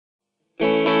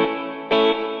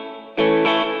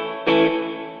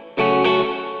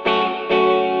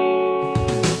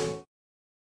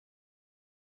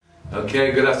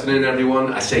Okay, good afternoon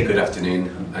everyone. I say good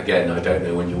afternoon. Again, I don't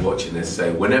know when you're watching this,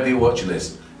 so whenever you're watching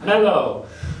this, hello!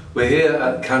 We're here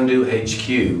at Can Do HQ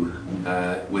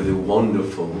with the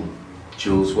wonderful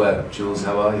Jules Webb. Jules,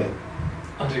 how are you?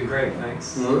 I'm doing great,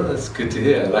 thanks. Well, that's good to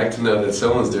hear. I'd like to know that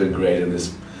someone's doing great in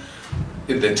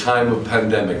the time of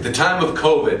pandemic, the time of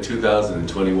COVID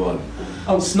 2021.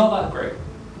 Oh, it's not that great.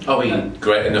 Oh,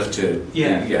 great enough to...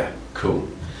 Yeah, cool.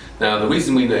 Now, the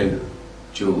reason we know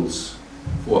Jules,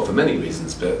 well, for many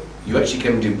reasons, but you actually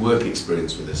came and did work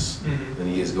experience with us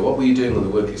many years ago. What were you doing on the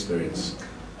work experience?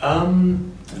 I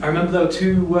remember there were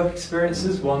two work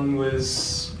experiences. One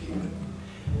was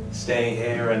staying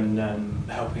here and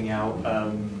helping out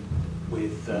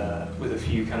with a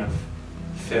few kind of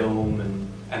film and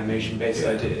animation-based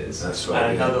ideas. That's right.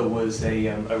 And another was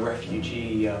a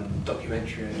refugee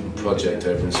documentary project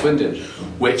over in Swindon,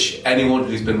 which anyone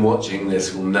who's been watching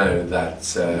this will know that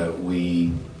so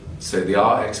the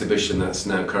art exhibition that's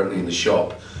now currently in the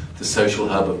shop, the social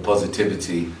hub of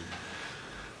positivity,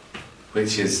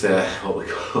 which is what we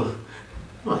call.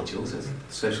 Right, Jules, it's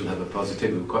social hub of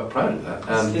positivity. We're quite proud of that.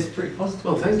 It's pretty positive.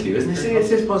 Well, thank you. Isn't it?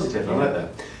 It is positive. I like that.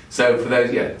 So for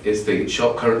those, it's the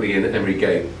shop currently in Emery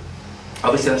Gate.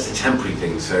 Obviously, that's a temporary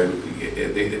thing. So,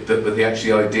 but the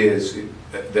actual ideas,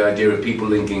 the idea of people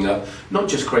linking up, not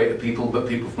just creative people, but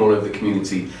people from all over the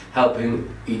community,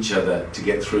 helping each other to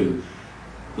get through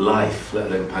life,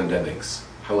 let alone pandemics.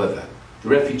 However, the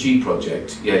refugee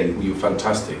project, you were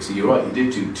fantastic. So you're right, you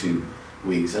did do 2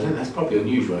 weeks. I think that's probably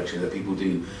unusual actually that people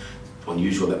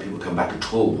come back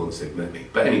at all once they've met me.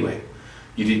 But anyway,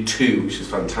 you did 2, which was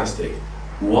fantastic.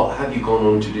 What have you gone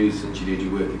on to do since you did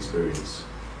your work experience?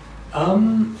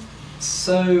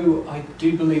 So I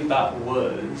do believe that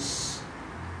was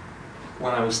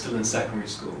when I was still in secondary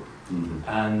school.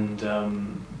 And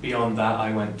beyond that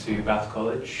I went to Bath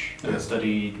College and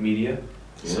studied media.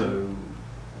 So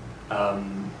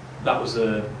that was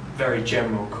a very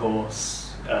general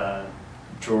course,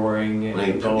 drawing,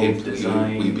 involved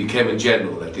design. You became a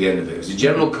general at the end of it. It was a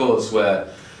general course where,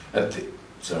 It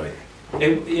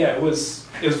was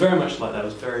very much like that. It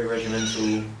was very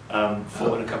regimental,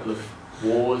 fought in a couple of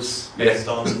wars based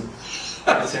on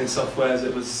editing softwares.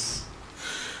 It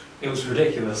was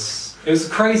ridiculous. It was a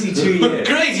crazy 2 years.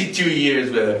 Crazy 2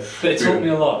 years, but it taught me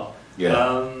a lot. I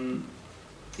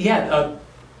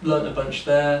learnt a bunch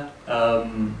there.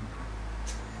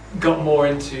 Got more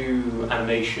into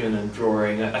animation and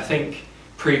drawing. I think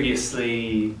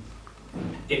previously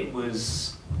I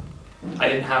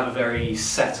didn't have a very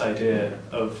set idea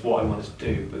of what I wanted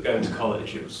to do, but going to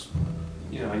college, it was,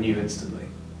 I knew instantly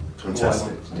Fantastic. what I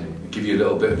wanted to do. Give you a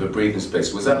little bit of a breathing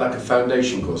space. Was that like a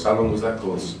foundation course? How long was that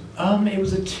course? It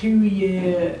was a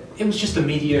 2-year. It was just a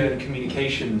media and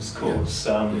communications course.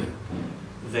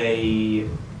 The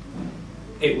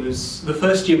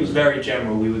first year was very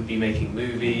general. We would be making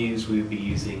movies. We would be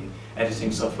using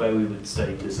editing software. We would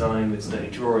study design. We'd study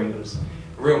drawing. It was a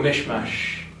real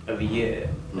mishmash of a year.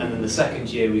 And then the second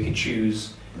year we could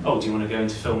choose, do you want to go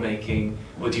into filmmaking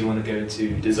or do you want to go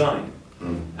into design?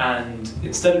 And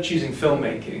instead of choosing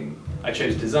filmmaking, I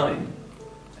chose design,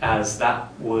 as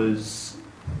that was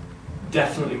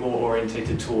definitely more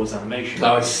orientated towards animation.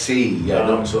 Oh, I see.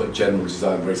 Not sort of general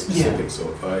design, very specific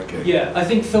sort of. Okay. Yeah, I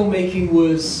think filmmaking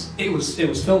was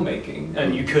filmmaking,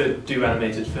 and you could do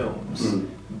animated films,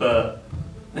 but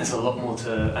there's a lot more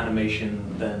to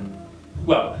animation than,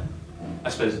 I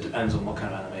suppose it depends on what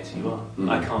kind of animator you are.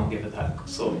 I can't give it that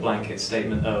sort of blanket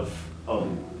statement of,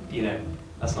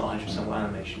 that's not 100% what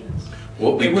animation is.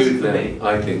 What would be good then,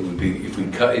 I think, would be if we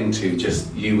cut into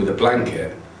just you with a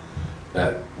blanket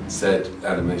that said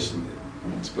animation.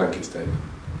 It's a blanket statement.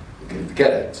 Okay,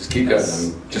 forget it. Just keep going.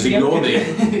 Just ignore me.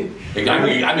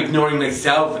 I'm ignoring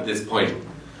myself at this point.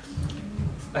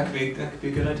 That could be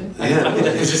a good idea.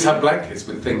 Just have blankets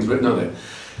with things written on it.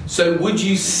 So would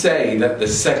you say that the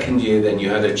second year then you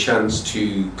had a chance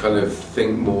to kind of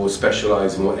think more,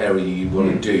 specialise in what area you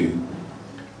want to do?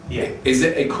 Yeah. Is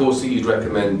it a course that you'd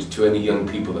recommend to any young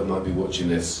people that might be watching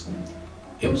this?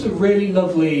 It was a really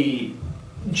lovely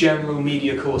general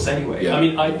media course anyway. Yeah.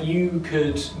 I mean, you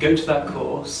could go to that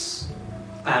course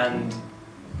and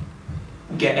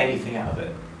get anything out of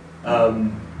it.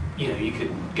 You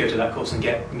could go to that course and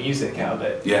get music out of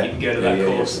it. Yeah. You could go to that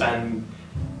course and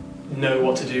know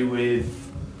what to do with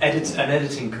an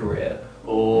editing career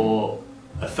or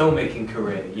a filmmaking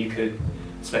career. You could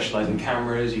specialise in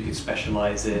cameras, you could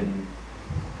specialise in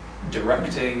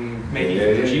directing, maybe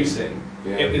even producing.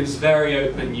 Yeah. It was very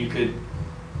open, you could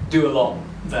do a lot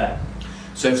there.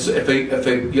 So if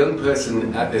a young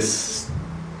person at this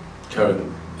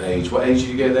current age, what age did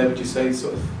you go there, would you say?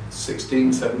 Sort of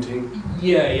 16, 17?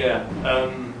 Yeah.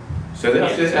 So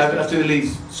after they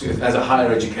leave as a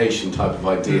higher education type of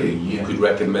idea, you could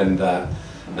recommend that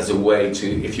as a way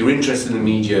to, if you're interested in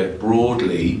media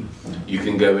broadly, you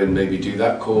can go and maybe do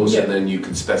that course, and then you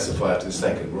can specify after the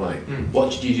second, right?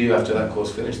 What did you do after that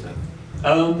course finished then?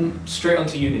 Straight on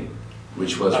to uni.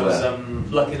 Which was I where?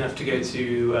 was lucky enough to go to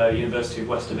University of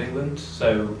West of England,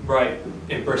 so right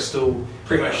in Bristol,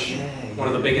 pretty much one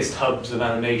of the biggest hubs of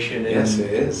animation in, yes,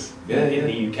 it is. in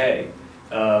the UK.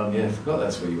 I forgot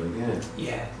that's where you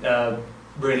went,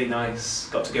 Really nice.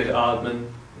 Got to go to Ardman,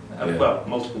 well,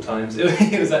 multiple times.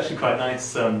 It was actually quite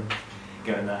nice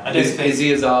going there. Is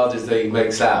he as hard as they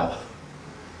makes out?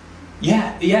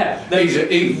 Yeah. He's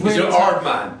an hard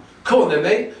man. Come on then,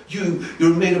 mate.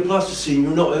 You're made of plasticine.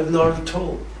 You're not even hard at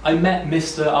all. I met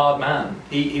Mr. Ardman.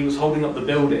 He was holding up the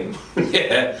building.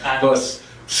 Plus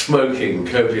smoking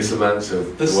copious amounts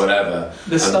of whatever,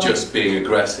 and just being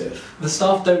aggressive. The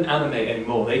staff don't animate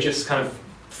anymore. They just kind of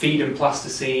feed him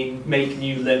plasticine, make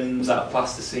new limbs out of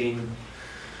plasticine,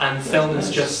 and films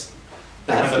just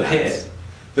kind of appear.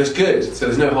 That's good. So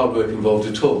there's no hard work involved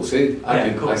at all. See,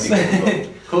 of course.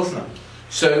 Of course not.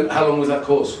 So how long was that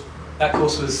course? That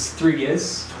course was 3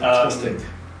 years. Fantastic.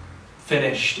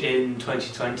 Finished in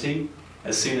 2020,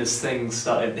 as soon as things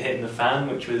started hitting the fan,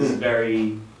 which was a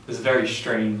very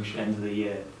strange end of the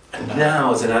year. And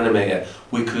now, as an animator,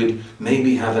 we could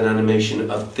maybe have an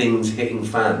animation of things hitting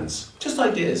fans. Just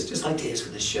ideas for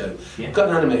this show. Yeah. We've got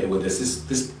an animator with us. This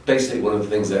is basically one of the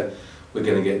things that we're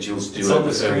going to get Jules to do. It's on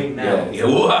the screen now. Yeah.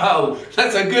 Wow,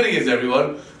 that's how good he is,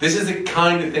 everyone. This is the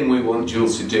kind of thing we want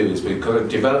Jules to do. Is we've kind of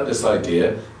developed this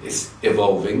idea. It's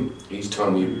evolving each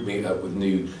time we meet up with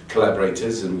new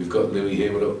collaborators, and we've got Louis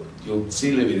here. You'll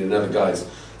see Louis and other guys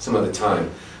some other time,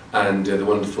 and the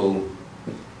wonderful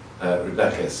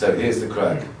Rebecca. So here's the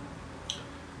crack.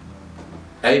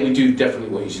 We do definitely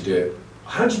want you to do it.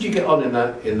 How did you get on in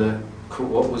that?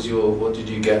 What did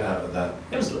you get out of that?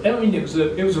 It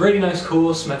was a really nice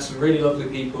course. Met some really lovely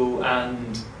people,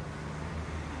 and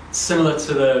similar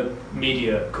to the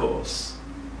media course,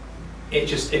 it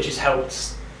just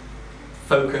helped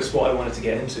focus what I wanted to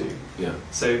get into. Yeah.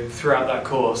 So throughout that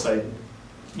course, I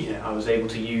was able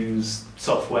to use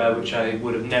software which I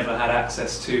would have never had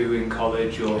access to in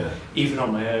college or even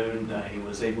on my own. I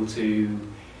was able to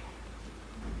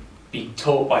be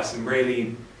taught by some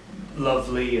really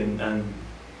lovely and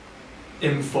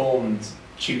informed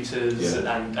tutors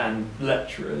and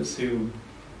lecturers who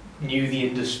knew the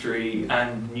industry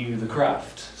and knew the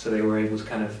craft. So they were able to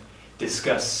kind of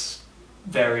discuss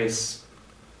various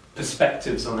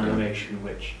perspectives on animation,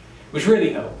 which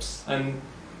really helps. And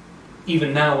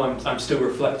even now I'm still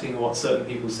reflecting on what certain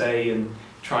people say and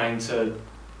trying to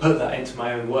put that into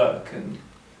my own work and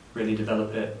really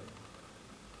develop it,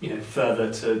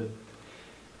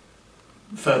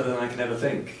 further than I can ever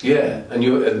think. Yeah, and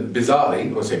bizarrely,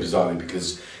 I won't say bizarrely,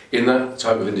 because in that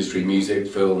type of industry, music,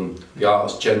 film, the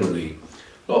arts generally,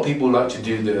 a lot of people like to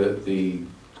do the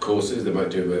courses. They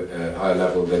might do it at a higher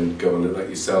level, then go on, like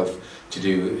yourself, to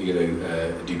do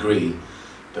a degree.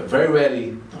 But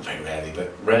rarely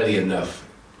enough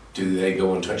do they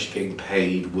go on to actually getting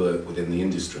paid work within the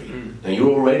industry. Now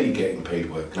you're already getting paid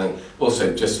work. Now,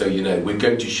 also, just so you know, we're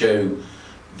going to show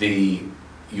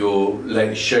your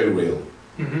latest show reel.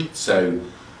 So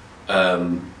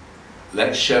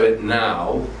let's show it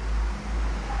now.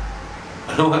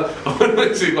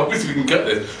 Obviously we can cut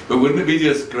this, but wouldn't it be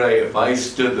just great if I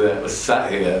stood there or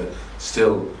sat here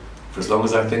still for as long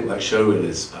as I think that show reel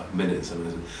is, about minutes.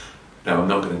 No, I'm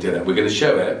not going to do that. We're going to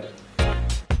show it.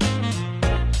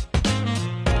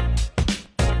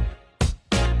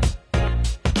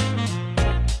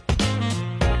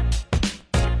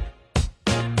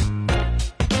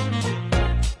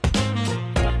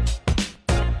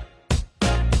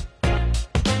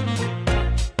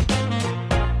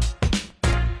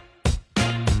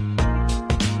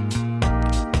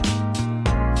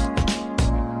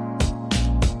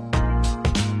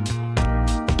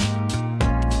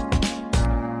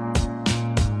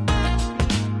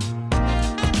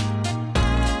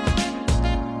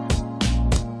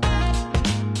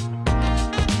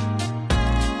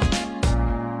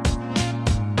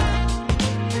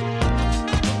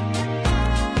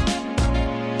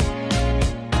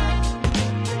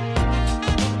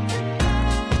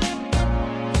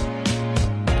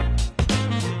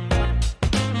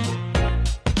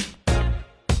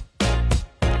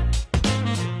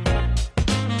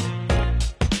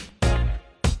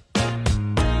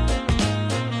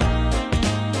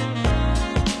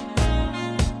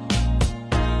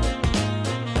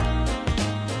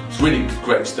 Really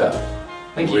great stuff.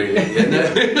 Thank you. Yeah,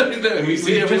 no, you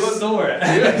see We everyone. just saw it.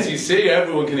 Yes, you see,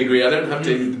 everyone can agree. I don't have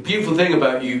to. The beautiful thing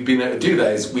about you being able to do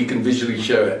that is we can visually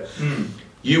show it.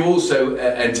 You also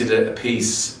entered a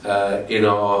piece in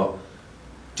our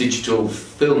digital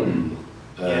film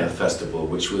festival,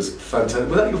 which was fantastic.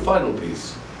 Was that your final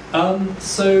piece?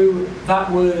 So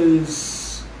that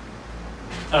was,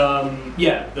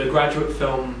 the graduate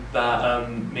film that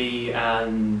me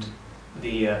and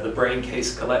the Brain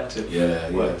Case Collective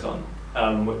worked on,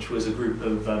 which was a group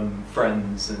of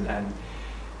friends and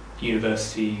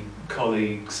university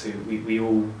colleagues who we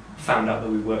all found out that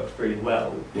we worked really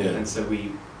well, and so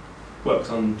we worked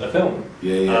on a film.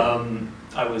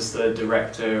 I was the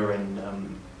director and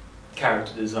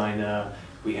character designer.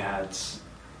 We had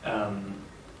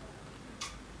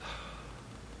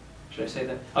should I say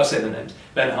that? I'll say the names.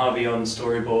 Ben Harvey on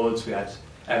storyboards. We had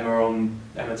Emma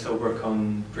Tilbrook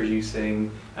on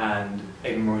producing, and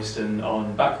Aidan Royston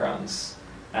on backgrounds.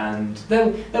 And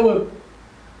there were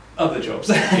other jobs.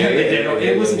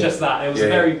 It wasn't just that. It was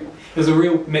it was a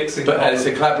real mixing. But it's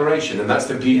a collaboration, and that's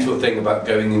the beautiful thing about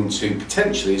going into,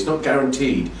 potentially, it's not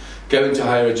guaranteed, going to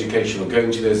higher education or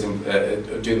going to those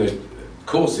doing those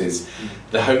courses.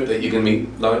 The hope that you can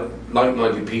meet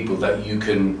like-minded people, that you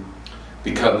can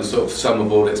become the sort of sum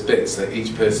of all its bits, that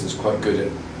each person's quite good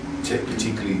at,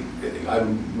 particularly,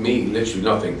 me, literally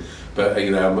nothing, but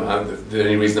the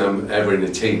only reason I'm ever in a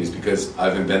team is because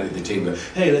I've invented the team that,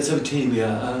 hey, let's have a team,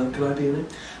 can I be in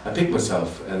it? I pick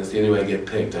myself, and it's the only way I get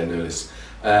picked, I notice.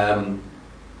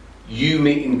 You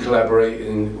meeting,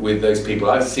 collaborating with those people,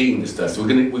 I've seen the stuff, so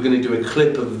we're gonna do a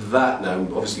clip of that now.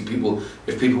 Obviously,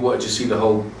 if people wanted to see the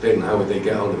whole thing, how would they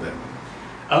get hold of it?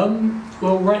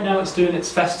 Well, right now it's doing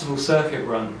its festival circuit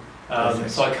run,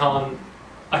 so I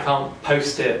can't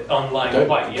post it online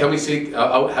quite yet. Can we see?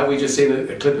 Have we just seen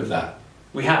a clip of that?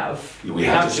 We have. We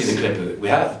have just seen a clip of it. We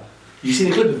have. You've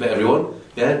seen a clip of it, everyone?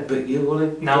 Yeah, but you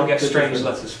want to... Now I get strange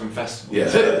letters from festivals. Yeah.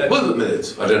 Hey, wait a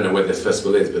minute. I don't know where this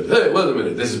festival is, but hey, wait a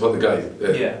minute. This is what the guy...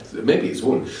 Maybe it's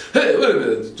one. Hey, wait a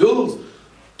minute. Jules,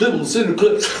 people seen a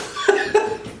clip.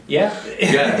 Yeah,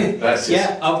 that's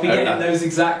just, I'll be getting those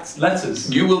exact letters.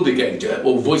 You will be getting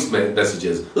voice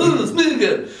messages. Oh, it's me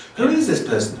again. Who is this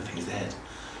person? I think it's Ed.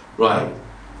 Right.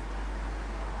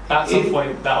 At some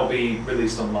point, that'll be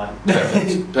released online.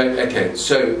 Perfect. Okay,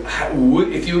 so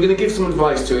if you were going to give some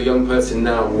advice to a young person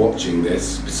now watching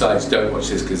this, besides don't watch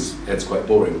this because Ed's quite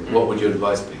boring, what would your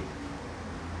advice be?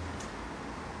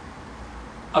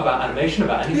 About animation,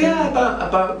 about anything? Yeah,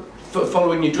 about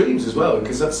following your dreams as well,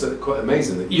 because that's quite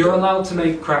amazing. That you're allowed to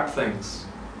make crap things.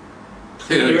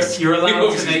 You're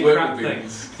allowed to make crap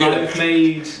things. I've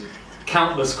made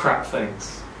countless crap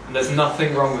things, and there's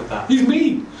nothing wrong with that. He's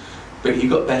mean, but he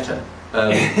got better.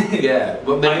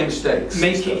 Well, making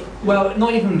mistakes. Well,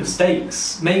 not even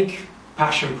mistakes. Make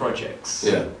passion projects.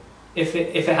 Yeah. If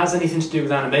it has anything to do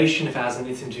with animation, if it has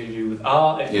anything to do with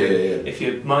art, if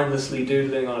you're mindlessly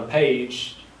doodling on a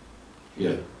page,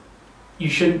 you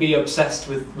shouldn't be obsessed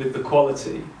with the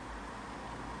quality.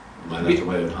 Mine after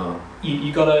my own heart.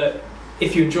 You gotta,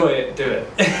 if you enjoy it, do it.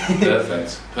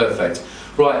 Perfect.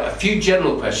 Right, a few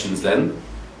general questions then,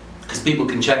 because people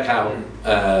can check out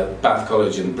Bath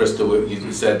College and Bristol.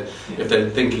 You said if they're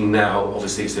thinking now,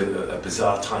 obviously it's a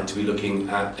bizarre time to be looking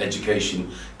at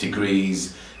education,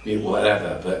 degrees,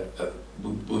 whatever, but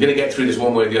we're going to get through this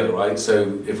one way or the other, right?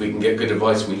 So if we can get good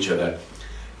advice from each other,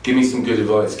 give me some good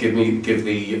advice, give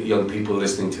the young people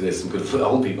listening to this some good, for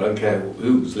old people, I don't care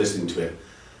who's listening to it.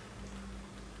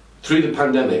 Through the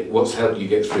pandemic, what's helped you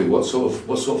get through? What sort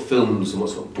of films and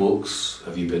what sort of books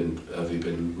have you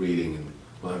been reading and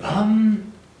what have you?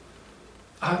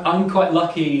 I'm quite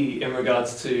lucky in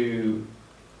regards to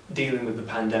dealing with the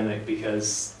pandemic,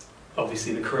 because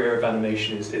obviously the career of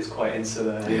animation is quite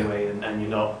insular anyway, and you're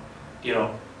not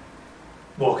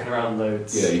walking around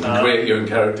loads. Yeah, you can create your own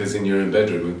characters in your own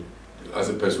bedroom, as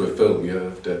opposed to a film. You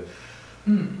have to.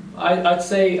 I'd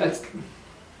say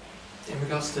in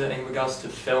regards to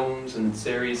films and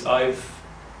series, I've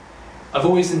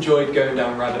always enjoyed going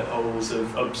down rabbit holes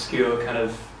of obscure kind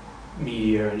of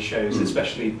media and shows,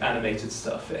 especially animated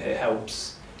stuff. It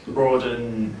helps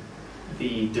broaden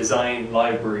the design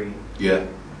library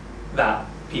that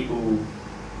people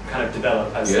kind of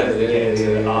develop as they get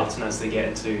into art and as they get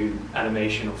into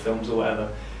animation or films or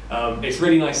whatever. It's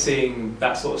really nice seeing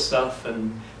that sort of stuff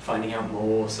and finding out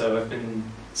more. So I've been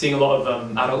seeing a lot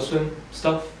of Adult Swim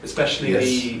stuff, especially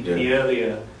the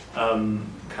earlier kind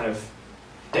of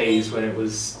days when it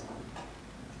was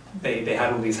they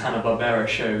had all these Hanna-Barbera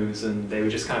shows and they were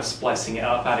just kind of splicing it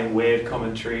up, adding weird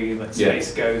commentary like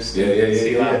Space Ghost,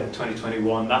 Sea Lab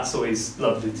 2021. That's always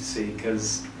lovely to see,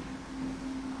 because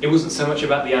it wasn't so much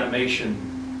about the animation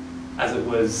as it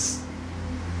was,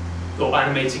 or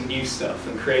animating new stuff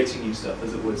and creating new stuff,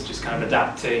 as it was just kind of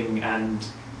adapting and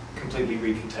completely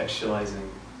recontextualizing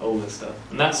older stuff.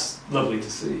 And that's lovely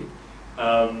to see.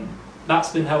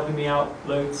 That's been helping me out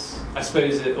loads. I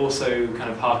suppose it also kind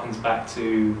of harkens back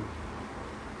to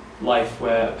life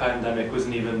where a pandemic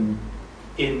wasn't even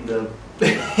in the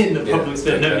public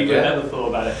sphere. Nobody would have ever thought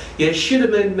about it. Yeah, it should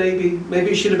have been maybe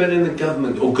it should have been in the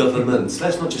government or governments.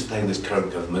 Let's not just blame this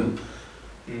current government.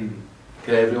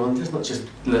 Okay, everyone. Let's not just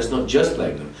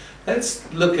blame them.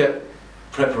 Let's look at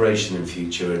preparation in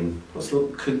future and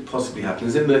what could possibly happen.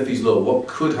 Is it Murphy's Law? What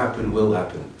could happen will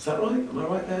happen. Is that right? Am I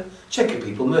right there? Check it,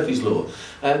 people. Murphy's Law.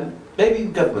 Maybe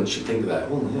government should think of that.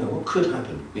 Well, you know, what could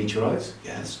happen? Meteorites?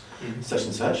 Yes. Such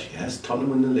and such? Yes. Tottenham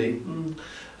win the league?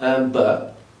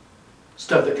 But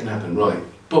stuff that can happen, right?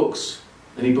 Books.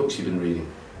 Any books you've been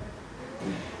reading?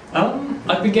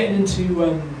 I've been getting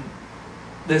into.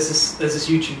 There's this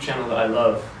YouTube channel that I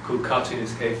love called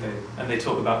Cartoonist Kayfabe, and they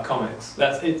talk about comics.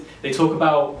 That's it. They talk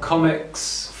about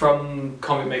comics from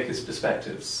comic makers'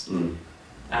 perspectives,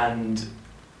 and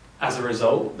as a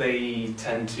result, they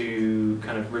tend to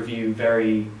kind of review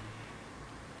very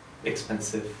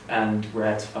expensive and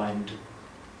rare to find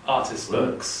artist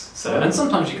books. So, and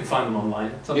sometimes you can find them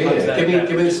online. Sometimes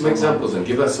Give me some examples and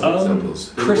give us some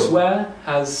examples. Chris Ware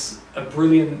has a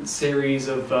brilliant series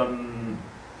of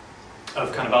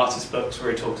kind of artist books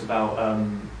where he talks about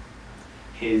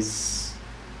his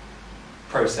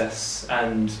process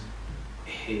and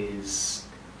his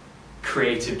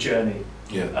creative journey.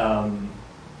 Yeah.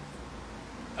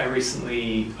 I was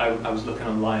looking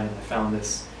online and I found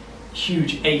this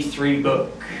huge A3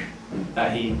 book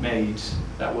that he made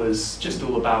that was just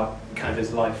all about kind of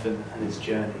his life and his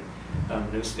journey.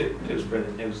 It was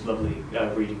brilliant. It was lovely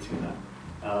reading through that.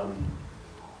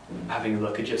 Having a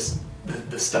look at just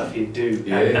the stuff he'd do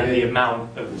and the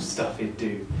amount of stuff he'd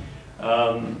do.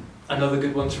 Another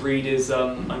good one to read is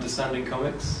Understanding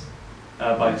Comics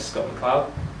by Scott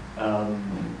McCloud.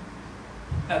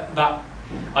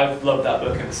 I've loved that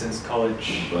book ever since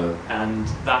college, and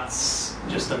that's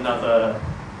just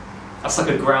that's like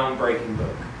a groundbreaking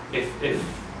book. If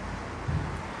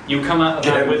you come out of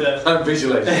that with a... I'm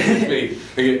visualising me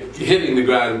hitting the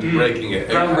ground, breaking it.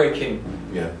 Groundbreaking.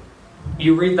 Yeah.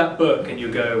 You read that book and you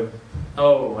go,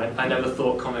 oh, I never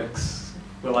thought comics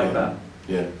were like that.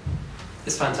 Yeah.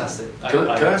 It's fantastic. Can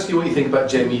I ask you what you think about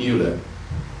Jamie Hewlett?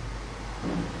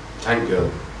 Tank Girl,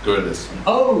 Gorillas.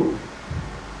 Oh!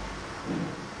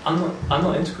 I'm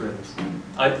not into gorillas.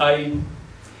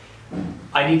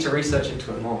 I need to research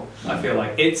into it more. I feel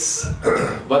like it's...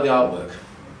 About the artwork.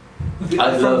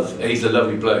 He's a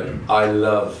lovely bloke. I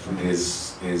love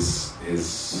his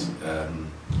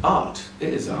art.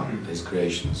 It is art, his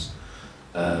creations.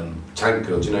 Tank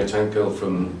Girl, do you know Tank Girl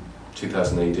from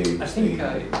 2000 AD? I think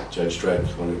Judge Dredd,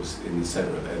 when it was in the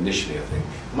centre of it initially, I think.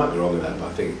 I might be wrong with that, but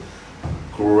I think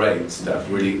great stuff.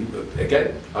 Really,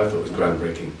 again, I thought it was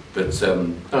groundbreaking. But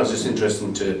that was just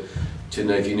interesting to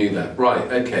know if you knew that.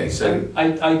 Right, okay, so...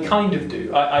 I kind of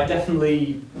do. I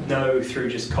definitely know through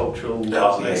just cultural...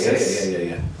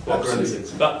 Yeah. What gorillas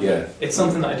is. But it's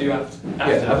something that I do have to...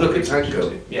 have a look at Tank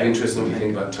Girl. Yeah. Interesting what you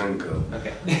think about Tank Girl.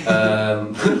 Okay.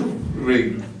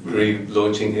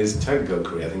 Relaunching his Tank Girl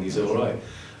career. I think he's all right.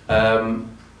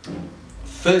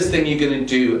 First thing you're going to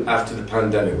do after the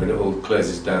pandemic, when it all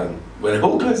closes down,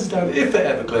 if it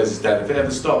ever closes down, if it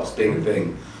ever stops being a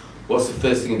thing, what's the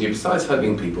first thing you do besides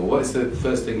hugging people? What is the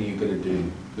first thing you're going to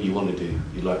do, or you want to do,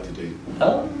 you'd like to do?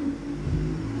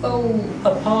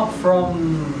 Apart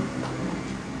from,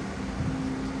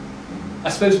 I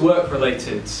suppose,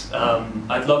 work-related,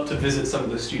 I'd love to visit some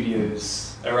of the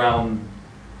studios around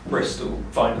Bristol,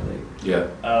 finally. Yeah.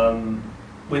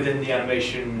 Within the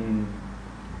animation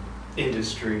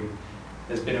industry,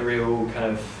 there's been a real kind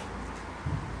of,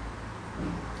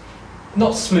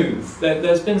 not smooth,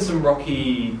 there's been some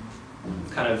rocky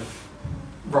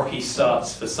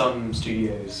starts for some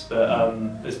studios,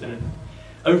 but there's been,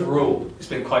 overall, it's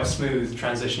been quite smooth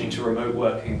transitioning to remote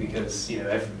working because,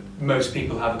 most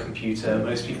people have a computer,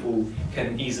 most people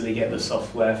can easily get the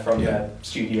software from their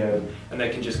studio, and they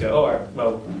can just go, all right,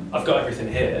 well, I've got everything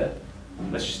here,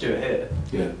 let's just do it here.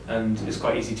 Yeah. And it's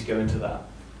quite easy to go into that.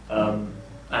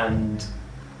 And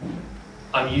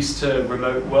I'm used to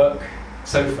remote work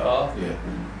so far. Yeah.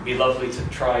 It'd be lovely to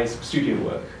try some studio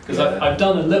work, because I've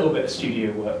done a little bit of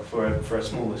studio work for a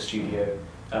smaller studio,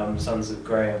 Sons of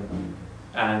Graham,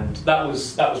 and that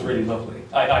was really lovely.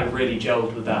 I really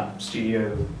gelled with that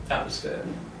studio atmosphere,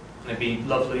 and it'd be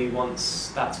lovely once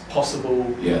that's possible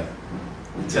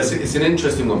It's an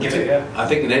interesting one. Give it a go. I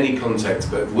think in any context,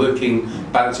 but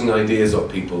bouncing ideas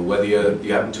off people, whether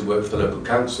you happen to work for the local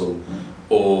council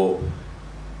or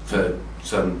for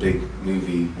some big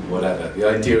movie, whatever. The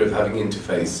idea of having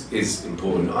interface is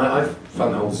important. I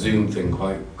found the whole Zoom thing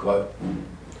quite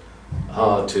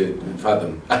hard to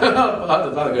fathom. Hard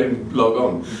to fathom, don't log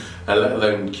on, let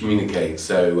alone communicate.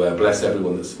 So bless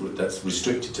everyone that's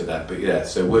restricted to that. But yeah,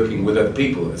 so working with other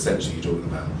people, essentially, you're talking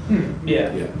about.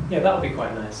 Yeah, that would be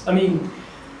quite nice. I mean,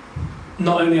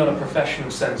 not only on a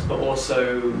professional sense, but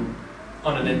also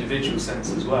on an individual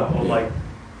sense as well, or like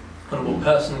on a more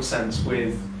personal sense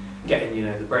with getting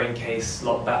the brain case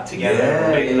locked back together,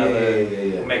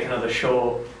 or make another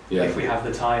short. Yeah. If we have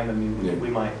the time, I mean, we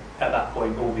might at that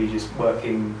point all be just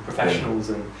working professionals,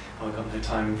 and I've got no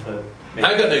time for.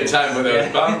 I've got no time for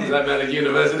those bums. I'm at a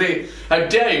university. How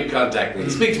dare you contact me?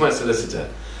 Speak to my solicitor.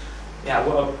 Yeah,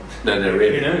 well. No,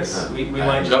 really. Who knows? We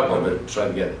might just got one, but try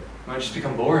to get it. Might just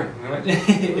become boring. We might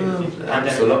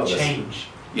Absolutely. Change.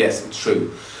 Yes, it's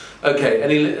true. Okay,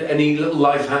 any little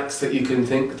life hacks that you can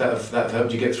think that have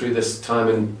helped you get through this time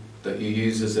and that you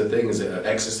use as a thing? Is it an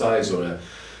exercise or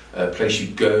a place you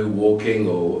go walking,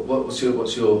 or what's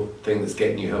your thing that's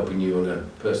helping you on a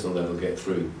personal level get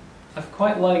through? I've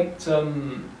quite liked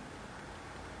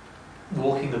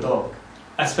walking the dog.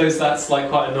 I suppose that's like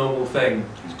quite a normal thing.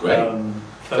 It's great.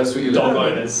 For that's what you dog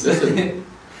owners. Listen,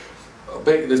 I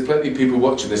bet there's plenty of people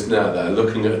watching this now that are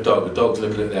looking at a dog. The dog's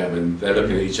looking at them, and they're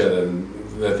looking at each other, and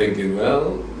they're thinking,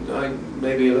 well,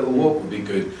 maybe a little walk would be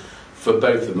good for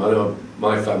both of them. I know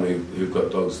my family who've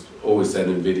got dogs always send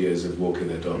in videos of walking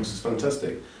their dogs. It's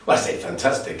fantastic. Well, I say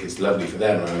fantastic, it's lovely for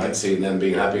them. I like seeing them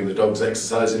being happy and the dog's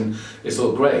exercising. It's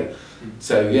all great.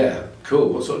 So yeah, cool.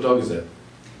 What sort of dog is it?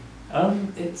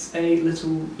 It's a little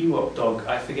Ewok dog.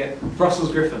 I forget.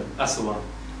 Brussels Griffon. That's the one.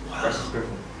 Wow. Brussels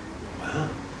Griffon. Wow.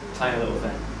 Tiny little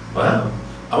thing. Wow.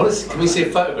 I want to see, can we see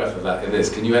a photograph of that in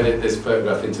this? Can you edit this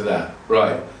photograph into that?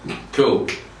 Right. Cool.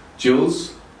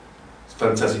 Jules? It's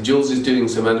fantastic. Jules is doing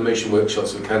some animation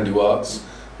workshops for Can Do Arts,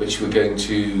 which we're going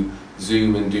to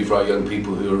Zoom and do for our young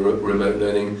people who are remote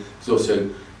learning. He's also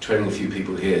training a few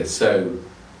people here. So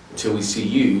until we see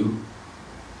you,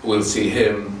 we'll see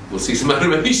him. We'll see some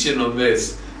animation on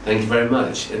this. Thank you very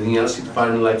much. Anything else you'd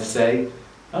finally like to say?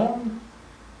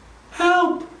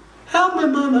 Help! Help my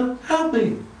mama! Help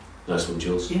me! Nice one,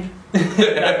 Jules. Yeah.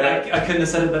 I couldn't have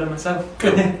said it better myself.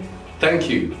 Cool. Thank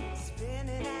you.